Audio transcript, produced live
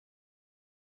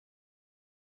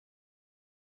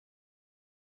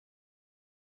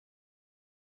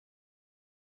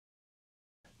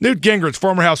Newt Gingrich,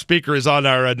 former House Speaker, is on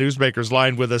our Newsmakers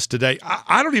line with us today.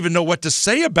 I don't even know what to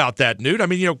say about that, Newt. I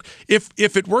mean, if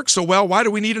it works so well, why do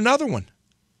we need another one?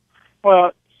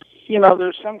 Well,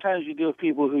 there's sometimes you deal with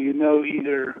people who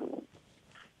either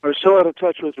are so out of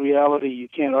touch with reality you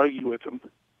can't argue with them,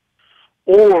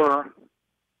 or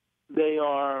they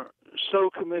are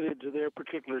so committed to their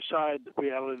particular side that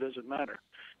reality doesn't matter.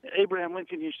 Abraham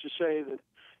Lincoln used to say that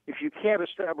if you can't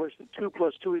establish that 2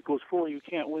 + 2 = 4, you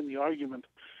can't win the argument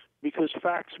because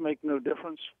facts make no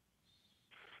difference.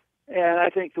 And I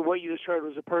think the way you described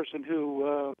was a person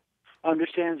who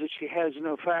understands that she has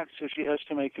no facts, so she has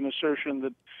to make an assertion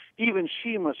that even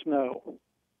she must know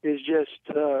is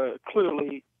just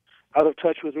clearly out of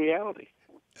touch with reality.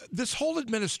 This whole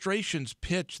administration's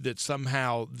pitch that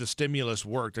somehow the stimulus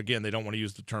worked, again, they don't want to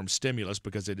use the term stimulus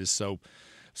because it is so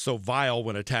vile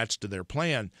when attached to their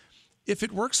plan. If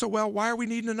it works so well, why are we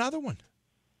needing another one?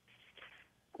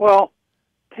 Well,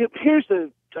 here's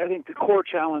I think the core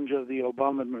challenge of the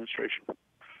Obama administration.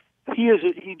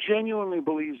 He genuinely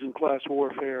believes in class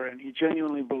warfare, and he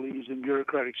genuinely believes in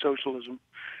bureaucratic socialism.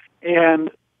 And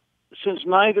since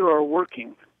neither are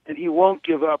working, and he won't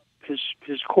give up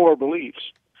his core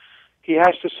beliefs, he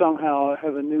has to somehow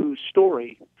have a new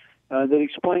story that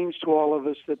explains to all of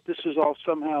us that this is all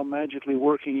somehow magically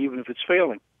working, even if it's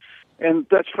failing. And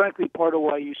that's frankly part of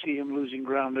why you see him losing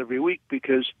ground every week,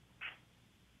 because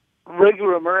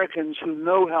regular Americans who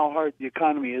know how hard the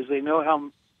economy is, they know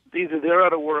how either they're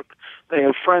out of work, they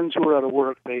have friends who are out of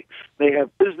work, they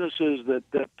have businesses that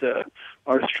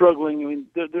are struggling. I mean,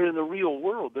 they're in the real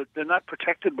world. They're not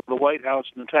protected by the White House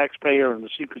and the taxpayer and the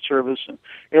Secret Service and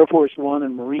Air Force One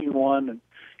and Marine One and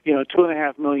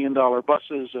 $2.5 million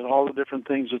buses and all the different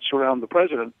things that surround the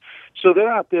president. So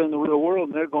they're out there in the real world,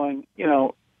 and they're going,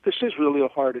 this is really a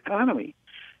hard economy.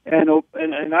 And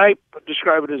I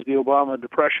describe it as the Obama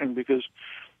depression because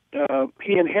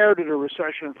he inherited a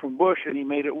recession from Bush, and he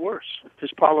made it worse. His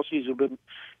policies have been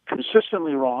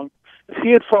consistently wrong. If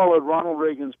he had followed Ronald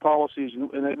Reagan's policies,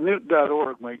 and at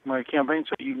Newt.org, my campaign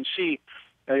site, you can see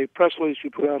a press release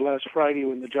we put out last Friday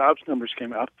when the jobs numbers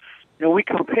came out. We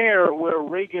compare where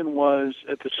Reagan was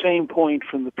at the same point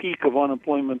from the peak of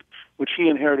unemployment, which he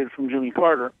inherited from Jimmy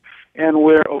Carter, and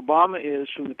where Obama is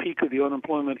from the peak of the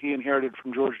unemployment he inherited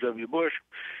from George W. Bush.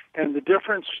 And the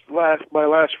difference by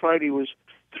last Friday was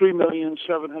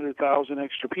 3,700,000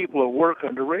 extra people at work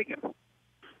under Reagan.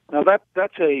 Now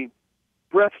that's a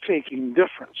breathtaking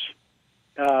difference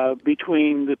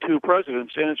between the two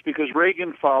presidents, and it's because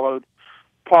Reagan followed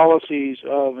policies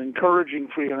of encouraging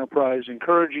free enterprise,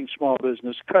 encouraging small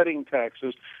business, cutting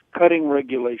taxes, cutting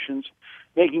regulations,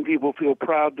 making people feel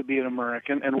proud to be an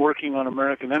American, and working on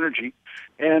American energy.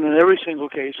 And in every single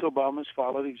case, Obama's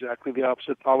followed exactly the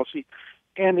opposite policy,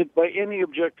 and it, by any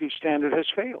objective standard, has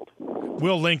failed.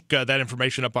 We'll link that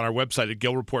information up on our website at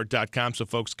gillreport.com so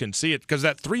folks can see it, because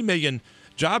that 3 million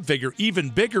job figure, even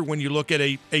bigger when you look at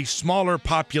a smaller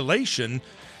population,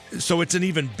 so it's an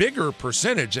even bigger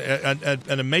percentage,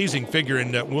 an amazing figure,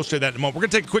 and we'll say that in a moment. We're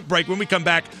going to take a quick break. When we come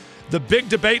back, the big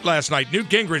debate last night, Newt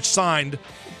Gingrich signed.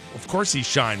 Of course he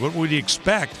shined. What would you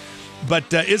expect?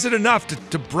 But is it enough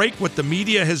to break what the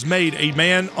media has made a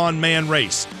man-on-man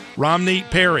race? Romney,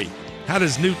 Perry. How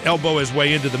does Newt elbow his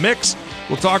way into the mix?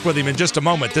 We'll talk with him in just a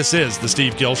moment. This is The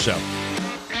Steve Gill Show.